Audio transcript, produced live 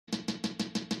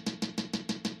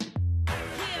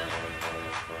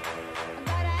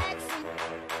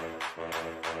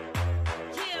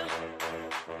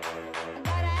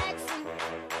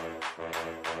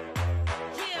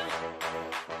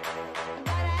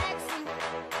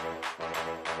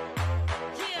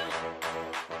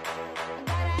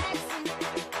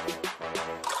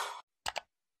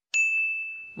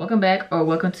Welcome back or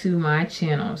welcome to my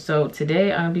channel. So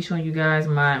today I'm gonna be showing you guys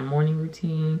my morning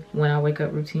routine, when I wake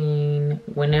up routine,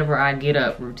 whenever I get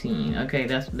up routine. Okay,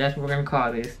 that's what we're gonna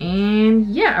call this. And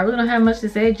yeah, I really don't have much to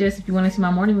say. Just if you want to see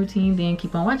my morning routine, then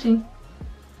keep on watching.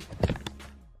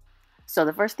 So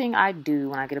the first thing I do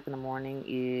when I get up in the morning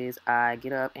is I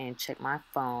get up and check my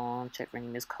phone, check for any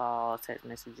missed calls, text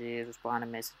messages, respond to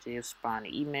messages, respond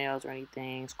to emails or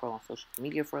anything, scroll on social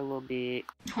media for a little bit.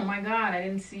 Oh my God, I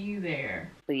didn't see you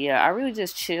there. But yeah, I really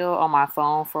just chill on my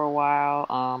phone for a while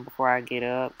before I get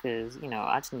up because, you know,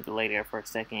 I just need to lay there for a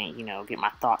second, you know, get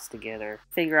my thoughts together,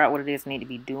 figure out what it is I need to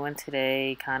be doing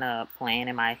today, kind of plan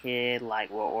in my head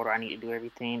like what order I need to do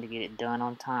everything to get it done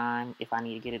on time, if I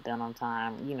need to get it done on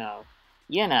time, you know.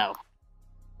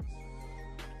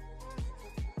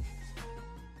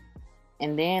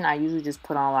 And then I usually just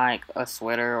put on like a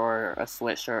sweater or a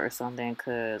sweatshirt or something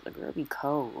because the girl be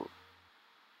cold.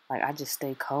 Like I just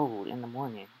stay cold in the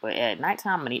morning. But at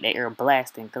nighttime, I'm gonna need that air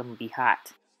blasting because I'm gonna be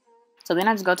hot. So then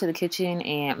I just go to the kitchen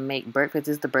and make breakfast.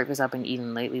 This is the breakfast I've been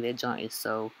eating lately. That junk is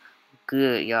so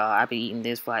good, y'all. I've been eating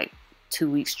this for like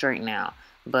 2 weeks straight now.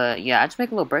 But yeah, I just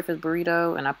make a little breakfast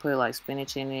burrito and I put like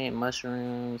spinach in it,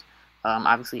 mushrooms,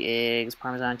 obviously eggs,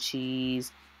 Parmesan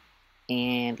cheese,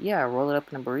 and yeah, roll it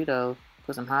up in a burrito,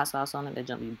 put some hot sauce on it, that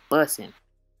junk be bussin'.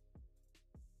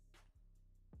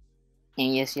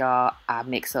 And yes, y'all, I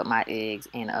mix up my eggs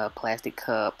in a plastic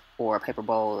cup or a paper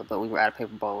bowl, but we were out of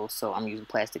paper bowls, so I'm using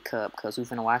plastic cup because we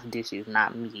finna wash dishes,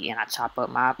 not me. And I chop up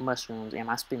my mushrooms and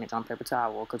my spinach on paper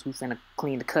towel because we finna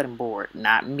clean the cutting board,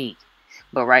 not me.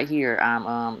 But right here,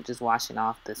 I'm just washing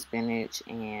off the spinach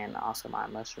and also my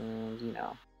mushrooms, you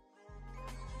know.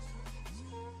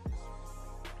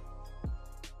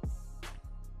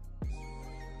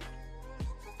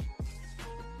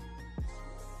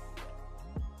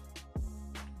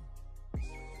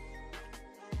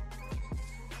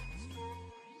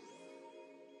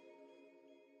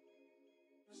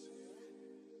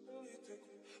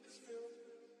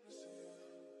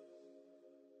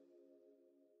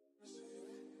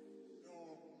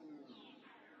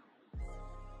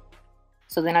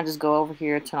 So then I just go over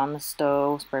here, turn on the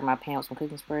stove, spray my pan with some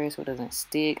cooking spray so it doesn't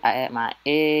stick. I add my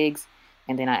eggs,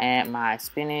 and then I add my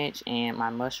spinach and my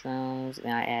mushrooms,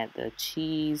 and I add the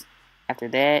cheese after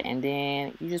that. And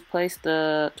then you just place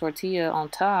the tortilla on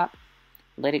top,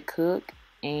 let it cook,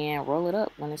 and roll it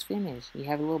up when it's finished. You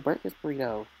have a little breakfast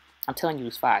burrito. I'm telling you,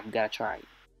 it's fire. You gotta try it.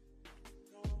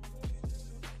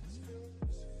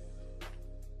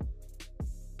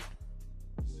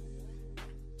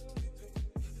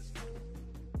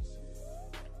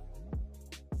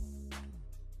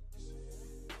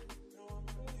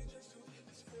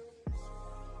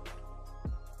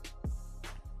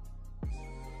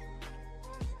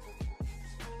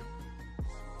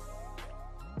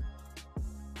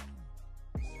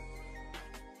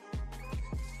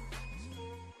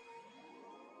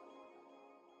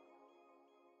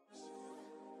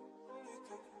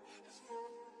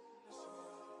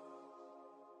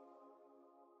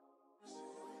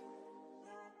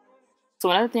 So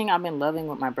another thing I've been loving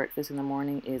with my breakfast in the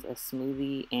morning is a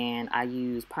smoothie, and I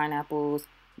use pineapples,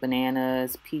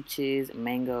 bananas, peaches,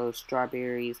 mangoes,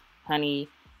 strawberries, honey,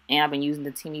 and I've been using the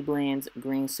TEAMI Blends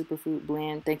green superfood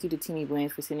blend. Thank you to TEAMI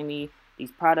Blends for sending me these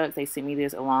products. They sent me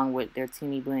this along with their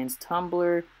TEAMI Blends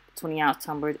tumbler, 20-ounce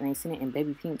tumblers, and they sent it in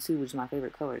baby pink too, which is my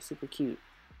favorite color. It's super cute.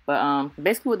 But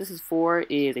basically what this is for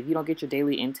is if you don't get your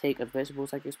daily intake of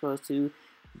vegetables like you're supposed to,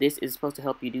 this is supposed to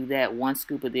help you do that. 1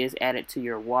 scoop of this, add it to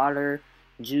your water,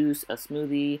 juice, a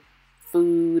smoothie,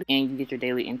 food, and you get your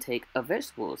daily intake of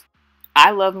vegetables.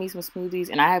 I love me some smoothies,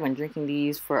 and I have been drinking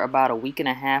these for about a week and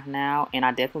a half now, and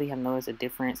I definitely have noticed a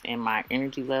difference in my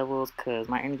energy levels because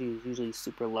my energy is usually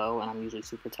super low and I'm usually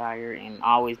super tired and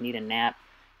I always need a nap.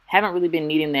 Haven't really been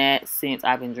needing that since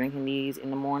I've been drinking these in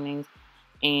the mornings.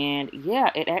 And yeah,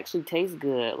 it actually tastes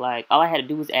good. Like all I had to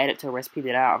do was add it to a recipe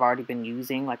that I've already been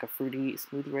using, like a fruity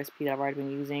smoothie recipe that I've already been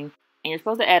using. And you're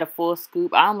supposed to add a full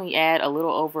scoop. I only add a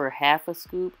little over half a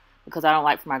scoop because I don't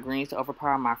like for my greens to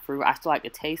overpower my fruit. I still like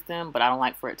to taste them, but I don't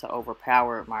like for it to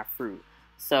overpower my fruit.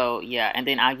 So yeah, and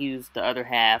then I use the other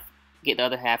half, get the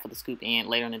other half of the scoop in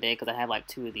later in the day because I have like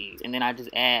 2 of these. And then I just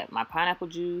add my pineapple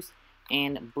juice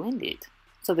and blend it.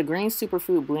 So the green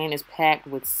superfood blend is packed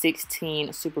with 16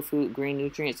 superfood green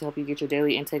nutrients to help you get your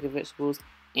daily intake of vegetables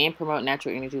and promote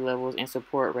natural energy levels and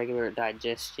support regular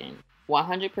digestion.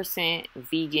 100%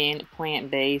 vegan,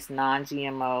 plant-based,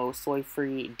 non-GMO,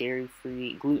 soy-free,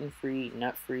 dairy-free, gluten-free,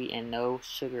 nut-free, and no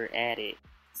sugar added.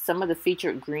 Some of the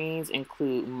featured greens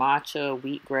include matcha,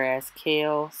 wheatgrass,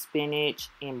 kale, spinach,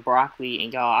 and broccoli.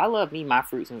 And y'all, I love me my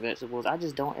fruits and vegetables. I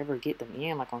just don't ever get them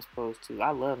in like I'm supposed to.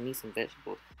 I love me some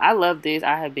vegetables. I love this.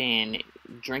 I have been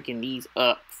drinking these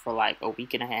up for like a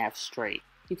week and a half straight.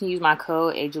 You can use my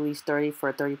code AgeLeast30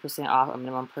 for 30% off a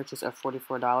minimum purchase of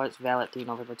 $44, valid through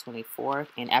November 24th.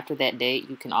 And after that date,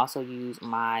 you can also use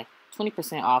my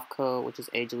 20% off code, which is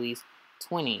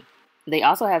AgeLeast20. They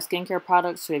also have skincare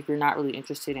products, so if you're not really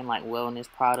interested in like wellness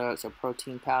products or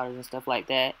protein powders and stuff like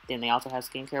that, then they also have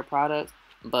skincare products.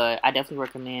 But I definitely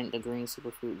recommend the green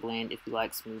superfruit blend if you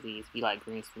like smoothies, if you like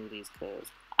green smoothies, because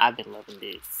I've been loving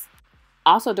this.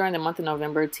 Also, during the month of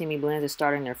November, TEAMI Blends is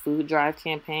starting their food drive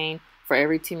campaign. For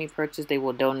every TEAMI purchase, they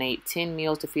will donate 10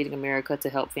 meals to Feeding America to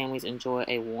help families enjoy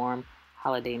a warm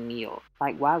holiday meal.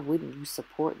 Like, why wouldn't you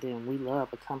support them? We love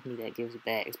a company that gives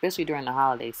back, especially during the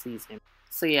holiday season.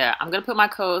 So yeah, I'm going to put my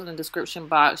codes in the description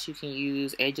box. You can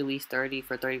use AgeLeast30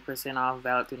 for 30% off,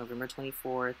 valid through November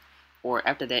 24th. Or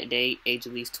after that date,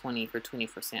 AgeLeast20 for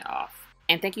 20% off.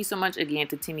 And thank you so much again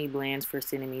to TEAMI Blends for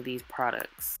sending me these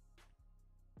products.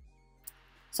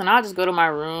 So now I just go to my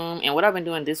room, and what I've been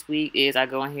doing this week is I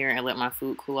go in here and let my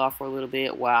food cool off for a little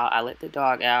bit while I let the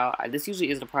dog out. This usually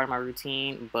isn't a part of my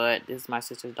routine, but this is my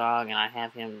sister's dog, and I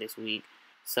have him this week.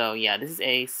 So yeah, this is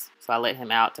Ace. So I let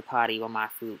him out to potty while my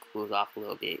food cools off a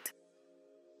little bit.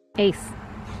 Ace,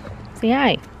 say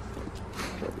hi.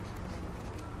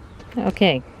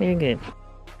 Okay, very good.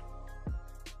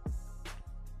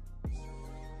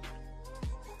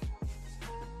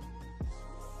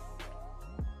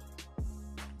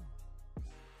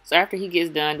 So after he gets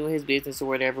done doing his business or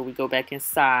whatever, we go back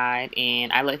inside,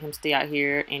 and I let him stay out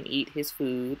here and eat his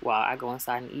food while I go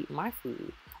inside and eat my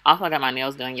food. Also, I got my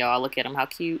nails done, y'all. Look at them, how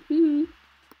cute. Ooh.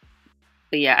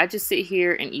 But yeah, I just sit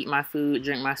here and eat my food,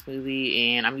 drink my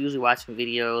smoothie, and I'm usually watching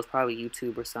videos, probably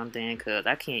YouTube or something, because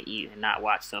I can't eat and not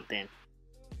watch something.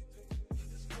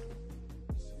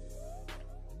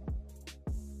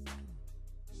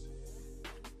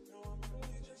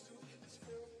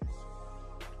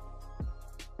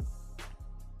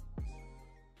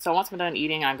 So once I'm done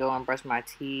eating, I go and brush my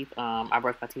teeth. I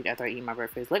brush my teeth after I eat my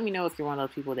breakfast. Let me know if you're one of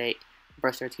those people that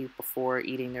brush their teeth before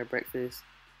eating their breakfast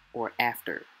or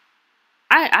after.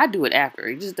 I do it after.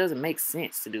 It just doesn't make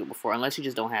sense to do it before unless you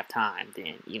just don't have time.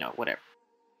 Then, you know, whatever.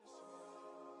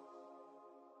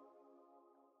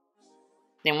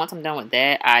 Then once I'm done with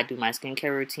that, I do my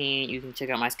skincare routine. You can check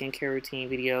out my skincare routine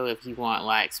video if you want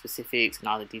like specifics and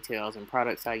all the details and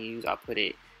products I use. I'll put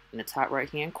it in the top right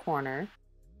hand corner.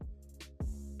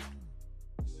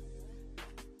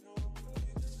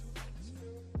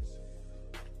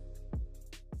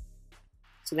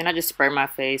 So then I just spray my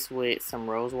face with some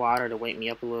rose water to wake me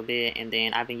up a little bit. And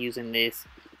then I've been using this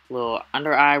little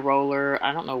under eye roller.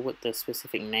 I don't know what the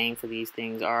specific name for these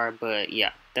things are, but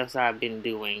yeah, that's what I've been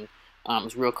doing.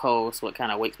 It's real cold, so it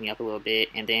kind of wakes me up a little bit.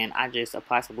 And then I just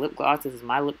apply some lip gloss. This is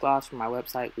my lip gloss from my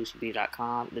website,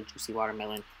 LuciaBeauty.com, the Juicy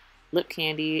Watermelon Lip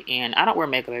Candy. And I don't wear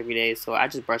makeup every day, so I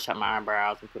just brush out my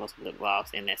eyebrows and put on some lip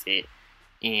gloss, and that's it.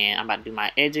 And I'm about to do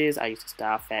my edges. I use the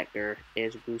Style Factor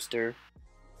Edge Booster.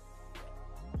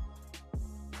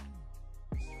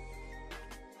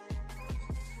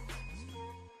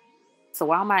 So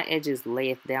while my edges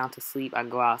layeth down to sleep, I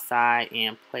go outside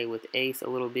and play with Ace a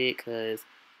little bit because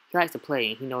he likes to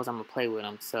play. He knows I'm going to play with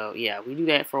him. So yeah, we do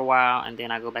that for a while, and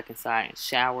then I go back inside and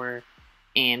shower.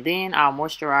 And then I'll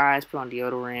moisturize, put on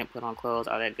deodorant, put on clothes,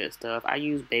 all that good stuff. I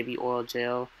use baby oil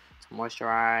gel to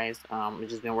moisturize. It's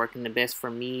just been working the best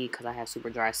for me because I have super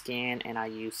dry skin, and I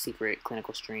use Secret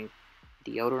Clinical Strength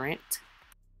deodorant.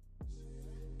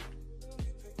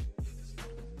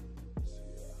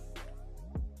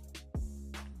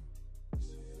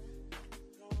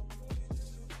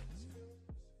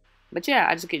 But yeah,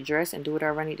 I just get dressed and do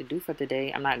whatever I need to do for the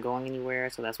day. I'm not going anywhere,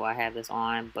 so that's why I have this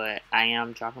on. But I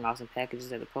am dropping off some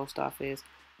packages at the post office.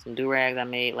 Some do-rags I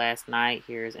made last night.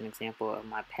 Here's an example of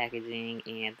my packaging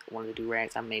and one of the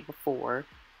do-rags I made before.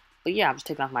 But yeah, I'm just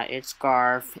taking off my edge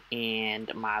scarf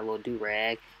and my little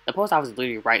do-rag. The post office is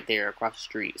literally right there across the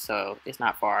street, so it's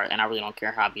not far. And I really don't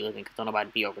care how I be living because don't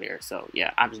nobody be over there. So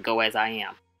yeah, I just go as I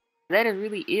am. That is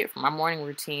really it for my morning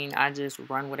routine. I just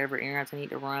run whatever errands I need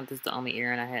to run. This is the only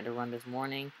errand I had to run this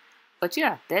morning. But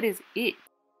yeah, that is it.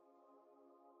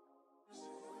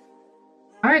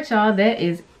 Alright y'all, that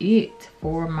is it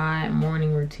for my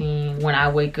morning routine. When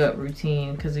I wake up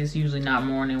routine, because it's usually not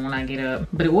morning when I get up.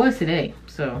 But it was today.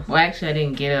 So, well actually I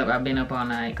didn't get up. I've been up all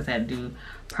night because I had to do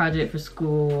a project for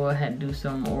school. I had to do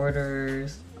some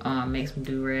orders. make some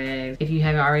do-rags. If you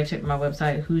haven't already checked my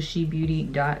website,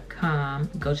 whoshebeauty.com,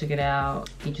 go check it out.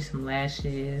 Get you some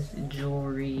lashes,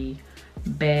 jewelry,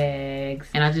 bags,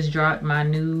 and I just dropped my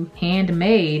new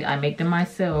handmade, I make them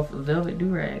myself, velvet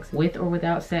do-rags with or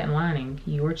without satin lining,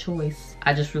 your choice.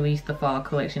 I just released the fall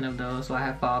collection of those, so I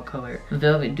have fall colored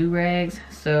velvet do-rags.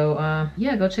 So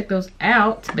yeah, go check those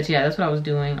out. But yeah, that's what I was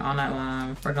doing all night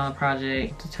long, working on the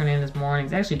project to turn in this morning.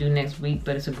 It's actually due next week,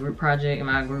 but it's a group project and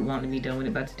my group wanted to be done with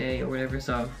it by today or whatever.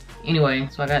 So anyway,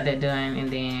 so I got that done and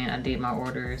then I did my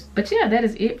orders. But yeah, that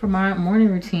is it for my morning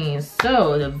routine.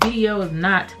 So the video is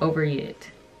not over yet.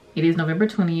 It is November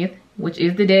 20th, which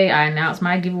is the day I announced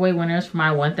my giveaway winners for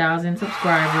my 1,000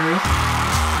 subscribers.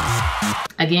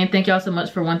 Again, thank y'all so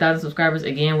much for 1,000 subscribers.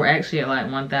 Again, we're actually at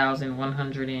like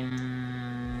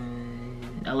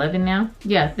 1,111 now.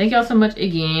 Yeah, thank y'all so much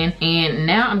again. And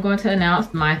now I'm going to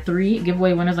announce my 3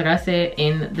 giveaway winners, like I said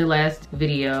in the last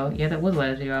video. Yeah, that was the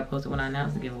last video I posted when I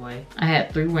announced the giveaway. I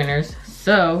had 3 winners.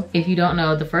 So if you don't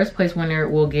know, the first place winner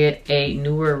will get a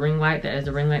newer ring light. That is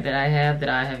the ring light that I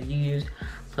have used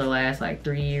for the last like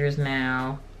 3 years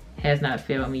now. Has not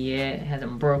failed me yet,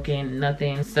 hasn't broken,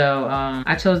 nothing. So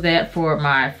I chose that for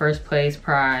my first place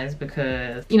prize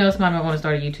because, you know, somebody might want to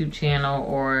start a YouTube channel,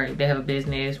 or they have a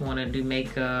business, want to do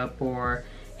makeup or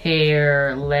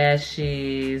hair,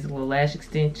 lashes, little lash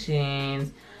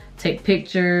extensions, take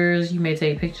pictures. You may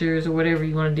take pictures or whatever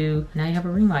you want to do. Now you have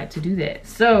a ring light to do that.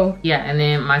 So yeah, and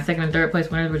then my second and third place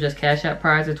winners were just cash out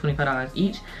prizes, $25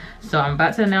 each. So I'm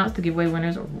about to announce the giveaway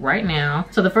winners right now.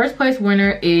 So the first place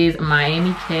winner is Miami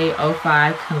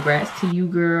K05. Congrats to you,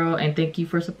 girl, and thank you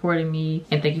for supporting me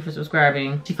and thank you for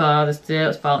subscribing. She followed all the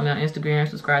steps, followed me on Instagram,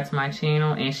 subscribed to my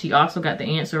channel, and she also got the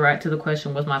answer right to the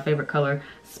question, what's my favorite color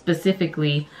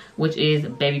specifically, which is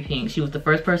baby pink. She was the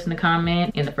first person to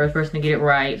comment and the first person to get it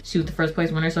right. She was the first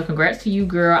place winner, so congrats to you,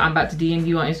 girl. I'm about to DM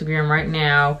you on Instagram right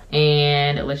now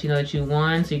and let you know that you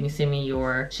won, so you can send me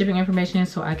your shipping information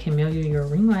so I can mail you your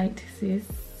ring light, sis.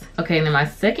 Okay, and then my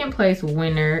second place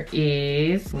winner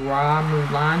is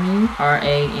Ramulani,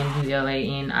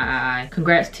 R-A-M-U-L-A-N-I-I.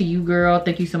 Congrats to you, girl.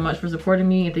 Thank you so much for supporting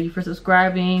me and thank you for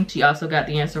subscribing. She also got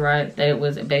the answer right, that it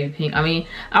was baby pink. I mean,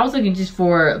 I was looking just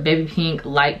for baby pink,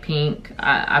 light pink.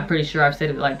 I'm pretty sure I've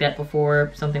said it like that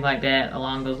before, something like that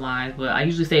along those lines, but I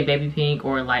usually say baby pink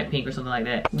or light pink or something like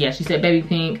that. Yeah, she said baby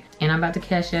pink, and I'm about to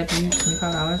cash out you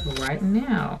 $25 right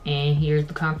now. And here's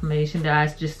the confirmation that I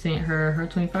just sent her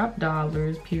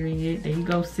 $25, period. There you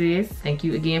go, sis. Thank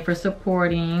you again for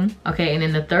supporting. Okay, and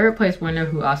then the third place winner,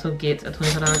 who also gets a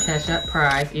 $25 cash out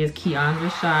prize, is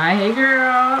Keandra Shy. Hey,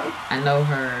 girl. I know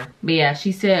her. But yeah,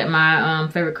 she said my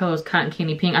favorite color is cotton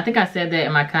candy pink. I think I said that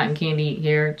in my cotton candy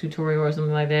hair tutorial or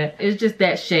something like that. It's just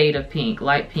that shade of pink,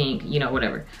 light pink, you know,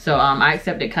 whatever. So I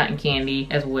accepted cotton candy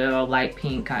as well, light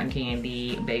pink, cotton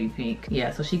candy, baby pink.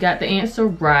 Yeah, so she got the answer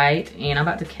right, and I'm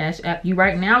about to cash out you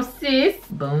right now, sis.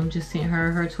 Boom, just sent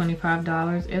her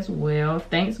 $25 as well.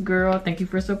 Thanks, girl. Thank you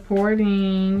for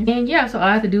supporting. And yeah, so all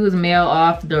I have to do is mail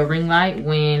off the ring light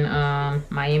when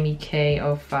Miami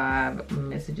K05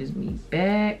 messages me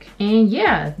back. And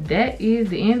yeah, that is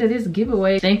the end of this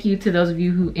giveaway. Thank you to those of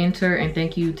you who enter, and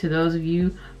thank you to those of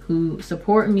you who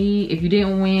support me. If you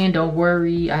didn't win, don't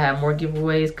worry, I have more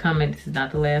giveaways coming. This is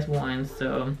not the last one,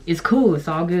 so it's cool, it's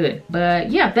all good.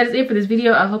 But yeah, that is it for this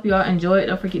video. I hope you all enjoyed.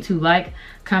 Don't forget to like,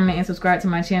 comment, and subscribe to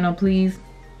my channel, please.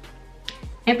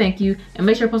 And thank you. And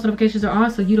make sure post notifications are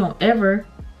on so you don't ever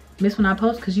miss when I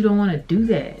post, because you don't want to do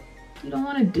that. You don't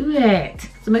want to do that.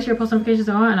 So make sure post notifications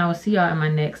are on, and I will see y'all in my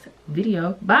next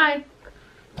video. Bye.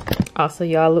 Also,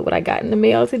 y'all, look what I got in the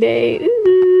mail today.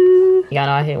 Y'all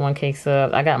know I hit 1K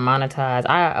subs. I got monetized.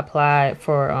 I applied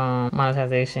for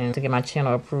monetization to get my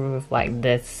channel approved like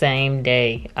the same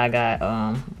day I got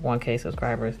 1K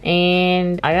subscribers.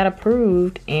 And I got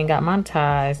approved and got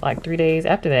monetized like 3 days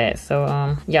after that.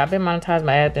 So yeah, I've been monetized,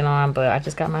 my ad's been on, but I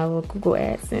just got my little Google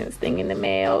AdSense thing in the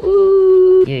mail.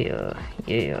 Ooh. Yeah,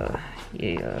 yeah,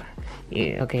 yeah,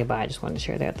 yeah. Okay, bye. I just wanted to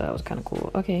share that. I thought it was kind of cool.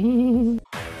 Okay.